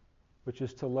 which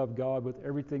is to love God with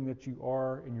everything that you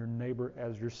are and your neighbor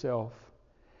as yourself.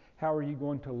 How are you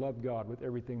going to love God with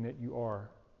everything that you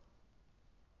are?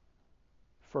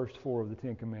 First 4 of the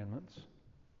 10 Commandments.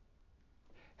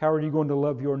 How are you going to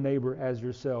love your neighbor as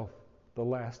yourself? The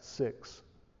last 6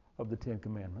 of the 10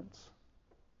 Commandments.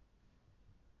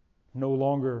 No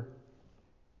longer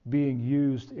being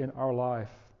used in our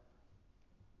life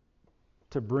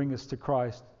to bring us to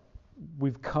Christ.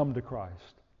 We've come to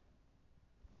Christ.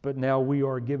 But now we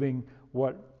are giving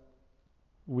what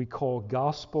we call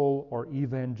gospel or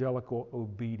evangelical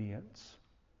obedience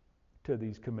to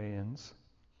these commands.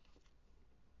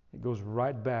 It goes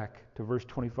right back to verse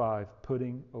 25,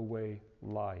 putting away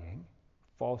lying,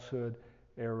 falsehood,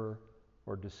 error,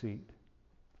 or deceit,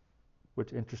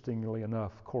 which interestingly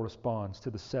enough corresponds to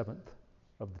the 7th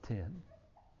of the 10.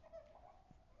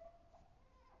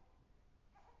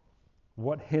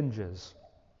 What hinges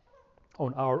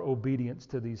on our obedience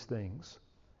to these things?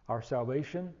 Our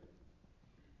salvation?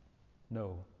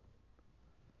 No.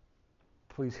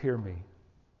 Please hear me.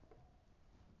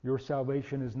 Your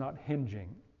salvation is not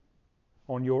hinging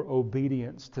on your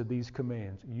obedience to these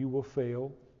commands. You will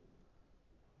fail.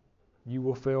 You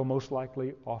will fail most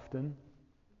likely often.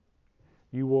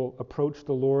 You will approach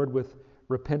the Lord with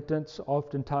repentance,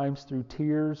 oftentimes through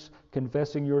tears,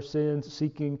 confessing your sins,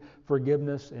 seeking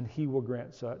forgiveness, and He will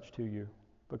grant such to you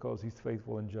because He's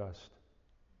faithful and just.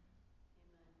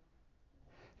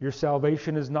 Your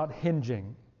salvation is not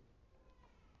hinging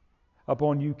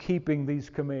upon you keeping these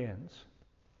commands.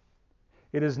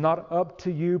 It is not up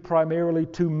to you primarily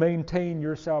to maintain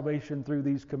your salvation through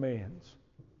these commands.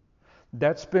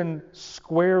 That's been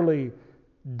squarely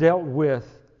dealt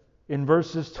with in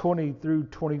verses 20 through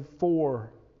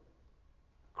 24.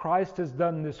 Christ has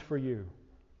done this for you.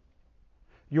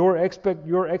 Your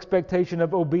expectation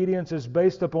of obedience is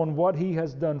based upon what He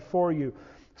has done for you.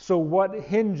 So what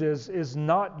hinges is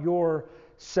not your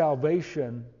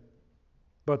salvation,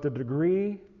 but the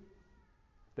degree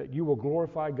that you will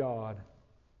glorify God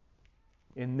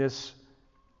in this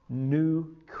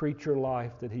new creature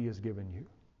life that He has given you.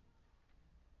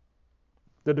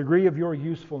 The degree of your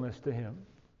usefulness to Him.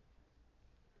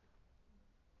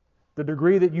 The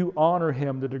degree that you honor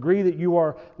Him. The degree that you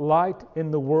are light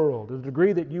in the world. The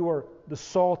degree that you are the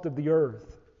salt of the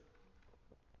earth.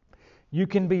 You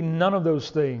can be none of those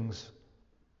things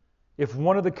if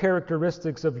one of the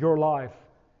characteristics of your life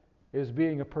is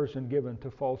being a person given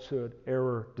to falsehood,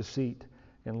 error, deceit,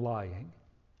 and lying.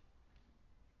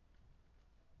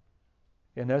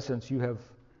 In essence, you have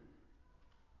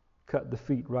cut the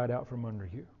feet right out from under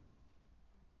you.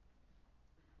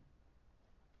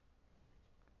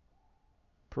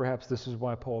 Perhaps this is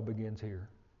why Paul begins here.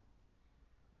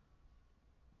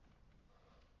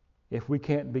 If we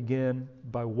can't begin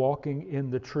by walking in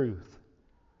the truth,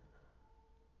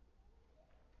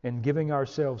 and giving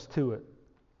ourselves to it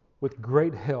with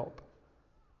great help,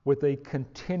 with a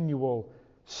continual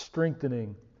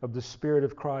strengthening of the Spirit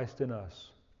of Christ in us,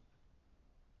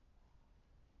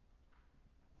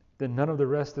 then none of the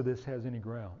rest of this has any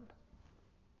ground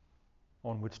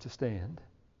on which to stand.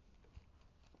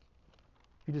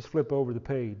 You just flip over the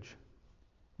page,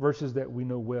 verses that we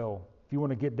know well. If you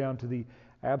want to get down to the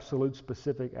absolute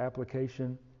specific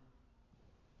application,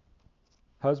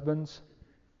 husbands,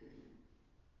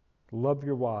 love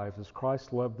your wives as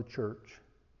Christ loved the church.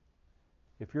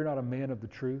 If you're not a man of the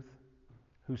truth,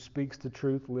 who speaks the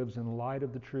truth, lives in light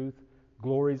of the truth,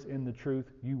 glories in the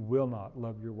truth, you will not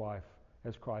love your wife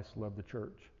as Christ loved the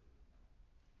church.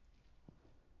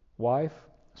 Wife,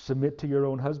 submit to your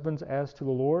own husbands as to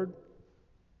the Lord.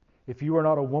 If you are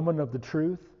not a woman of the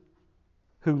truth,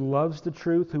 who loves the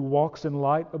truth, who walks in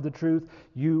light of the truth,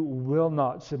 you will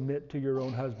not submit to your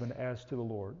own husband as to the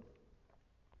Lord.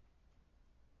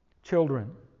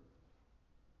 Children,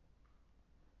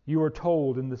 you are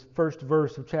told in the first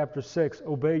verse of chapter 6,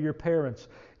 obey your parents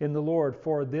in the Lord,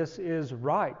 for this is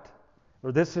right,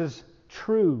 or this is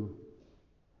true.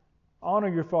 Honor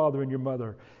your father and your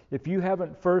mother. If you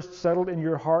haven't first settled in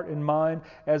your heart and mind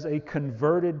as a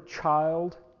converted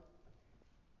child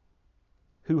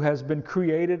who has been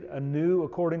created anew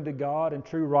according to God in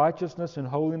true righteousness and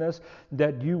holiness,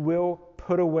 that you will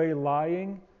put away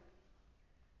lying,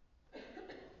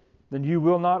 then you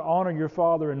will not honor your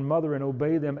father and mother and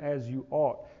obey them as you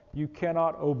ought. You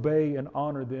cannot obey and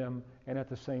honor them and at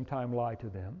the same time lie to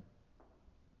them.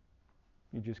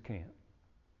 You just can't.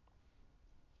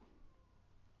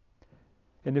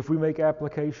 And if we make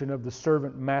application of the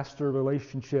servant-master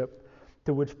relationship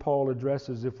to which Paul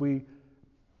addresses, if we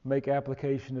make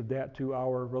application of that to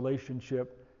our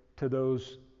relationship to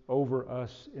those over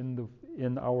us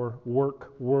in our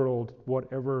work world,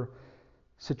 whatever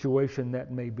situation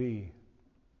that may be,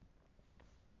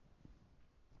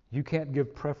 you can't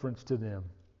give preference to them.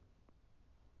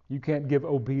 You can't give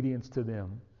obedience to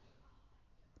them.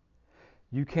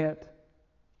 You can't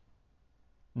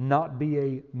not be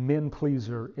a men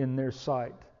pleaser in their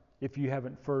sight if you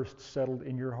haven't first settled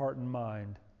in your heart and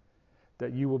mind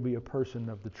that you will be a person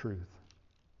of the truth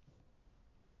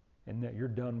and that you're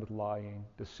done with lying,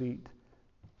 deceit,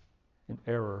 and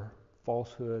error,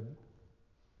 falsehood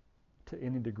to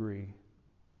any degree.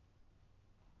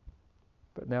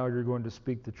 But now you're going to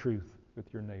speak the truth with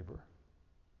your neighbor.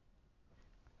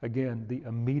 Again, the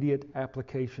immediate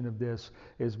application of this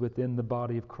is within the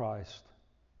body of Christ.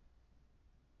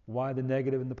 Why the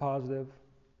negative and the positive?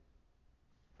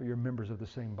 For you're members of the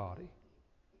same body.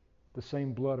 The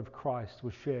same blood of Christ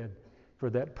was shed for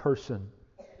that person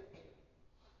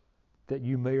that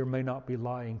you may or may not be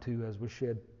lying to as was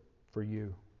shed for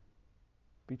you.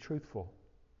 Be truthful.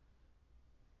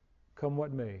 Come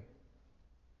what may.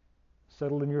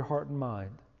 Settle in your heart and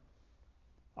mind.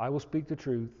 I will speak the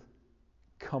truth,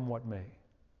 come what may.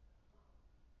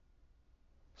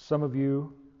 Some of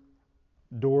you,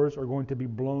 doors are going to be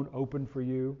blown open for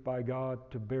you by God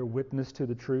to bear witness to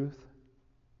the truth,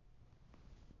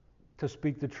 to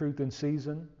speak the truth in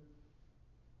season,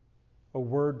 a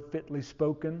word fitly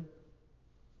spoken.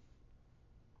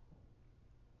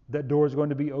 That door is going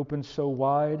to be opened so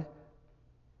wide.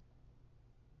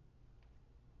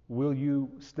 Will you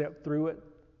step through it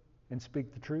and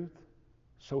speak the truth?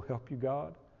 So help you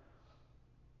God.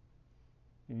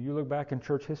 And you look back in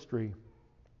church history,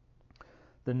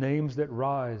 the names that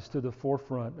rise to the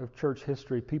forefront of church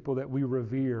history, people that we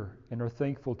revere and are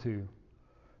thankful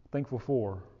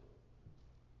for,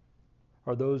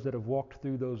 are those that have walked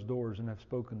through those doors and have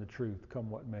spoken the truth, come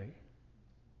what may.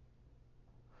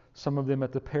 Some of them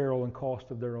at the peril and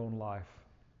cost of their own life.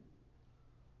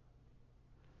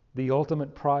 The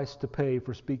ultimate price to pay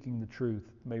for speaking the truth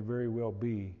may very well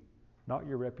be not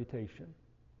your reputation,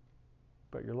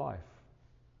 but your life.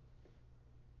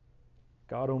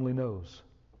 God only knows.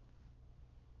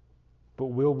 But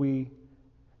will we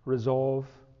resolve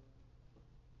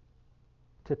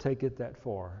to take it that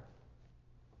far,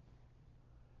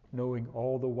 knowing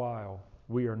all the while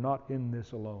we are not in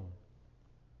this alone?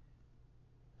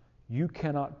 You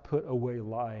cannot put away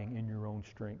lying in your own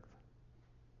strength.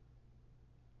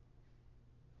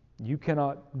 You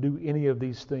cannot do any of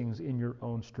these things in your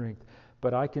own strength.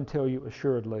 But I can tell you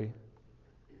assuredly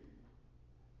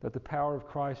that the power of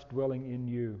Christ dwelling in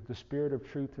you, the Spirit of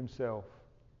truth Himself,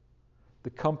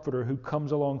 the Comforter who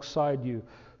comes alongside you,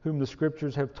 whom the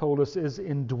Scriptures have told us is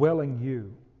indwelling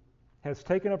you, has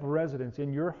taken up residence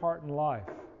in your heart and life.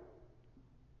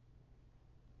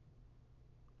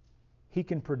 He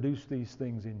can produce these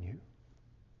things in you.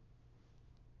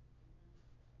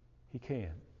 He can.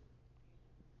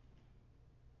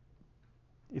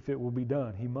 If it will be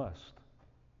done, He must.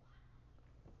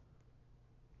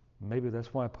 Maybe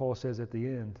that's why Paul says at the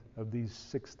end of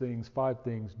these 5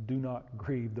 things, do not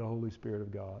grieve the Holy Spirit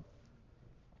of God.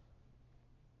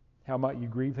 How might you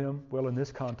grieve Him? Well, in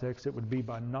this context, it would be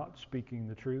by not speaking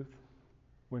the truth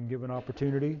when given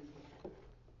opportunity.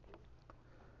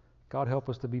 God, help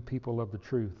us to be people of the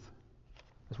truth.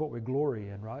 That's what we glory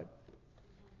in, right?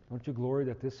 Don't you glory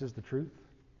that this is the truth?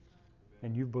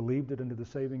 And you've believed it unto the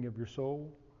saving of your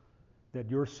soul? That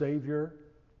your Savior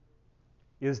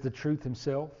is the truth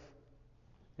Himself?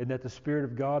 And that the Spirit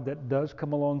of God that does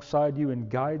come alongside you and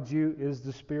guides you is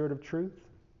the Spirit of truth?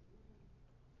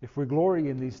 If we glory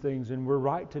in these things, and we're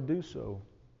right to do so,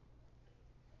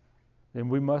 then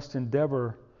we must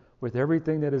endeavor with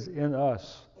everything that is in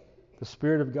us, the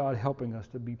Spirit of God helping us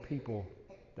to be people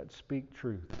that speak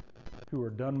truth, who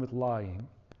are done with lying.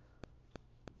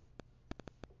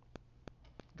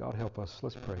 God help us.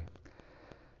 Let's pray.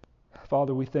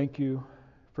 Father, we thank you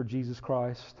for Jesus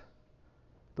Christ,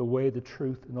 the way, the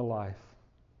truth, and the life.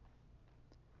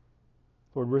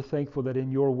 Lord, we're thankful that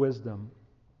in your wisdom,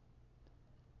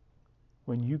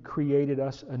 when you created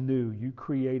us anew, you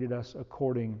created us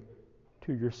according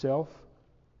to yourself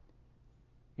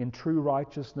in true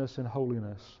righteousness and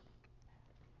holiness.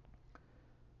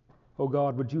 Oh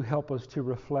God, would you help us to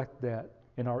reflect that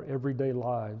in our everyday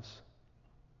lives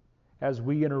as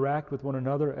we interact with one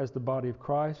another as the body of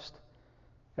Christ,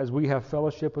 as we have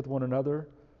fellowship with one another,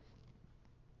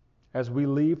 as we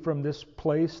leave from this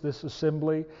place, this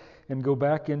assembly, and go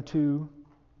back into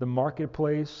the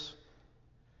marketplace,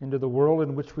 into the world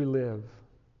in which we live.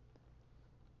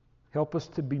 Help us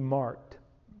to be marked.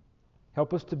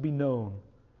 Help us to be known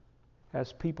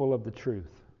as people of the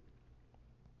truth.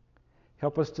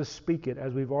 Help us to speak it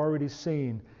as we've already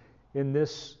seen in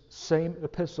this same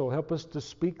epistle. Help us to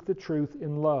speak the truth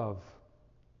in love.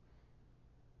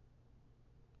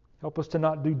 Help us to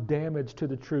not do damage to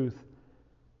the truth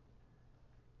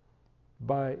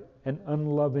by an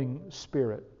unloving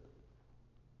spirit.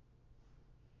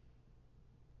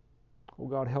 Oh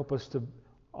God, help us to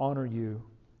honor you,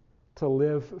 to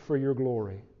live for your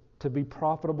glory, to be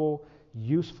profitable,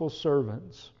 useful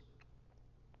servants.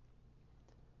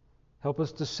 Help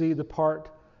us to see the part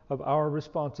of our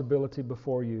responsibility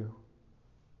before you,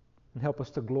 and help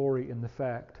us to glory in the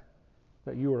fact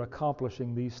that you are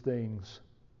accomplishing these things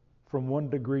from one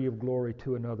degree of glory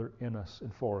to another in us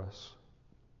and for us.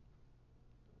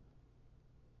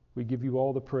 We give you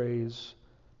all the praise,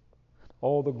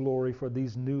 all the glory for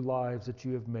these new lives that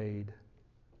you have made.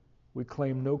 We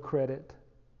claim no credit.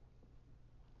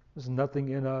 There's nothing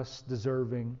in us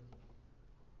deserving.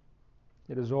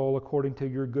 It is all according to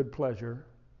your good pleasure,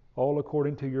 all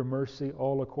according to your mercy,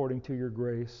 all according to your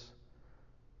grace.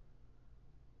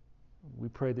 We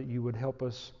pray that you would help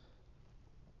us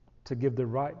to give the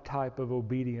right type of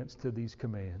obedience to these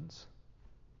commands.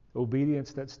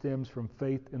 Obedience that stems from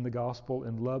faith in the gospel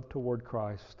and love toward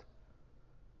Christ,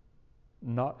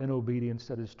 not an obedience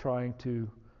that is trying to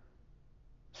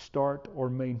start or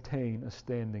maintain a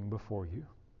standing before you.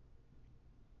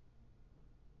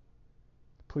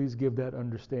 Please give that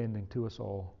understanding to us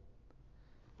all.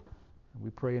 We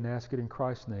pray and ask it in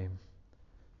Christ's name.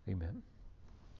 Amen.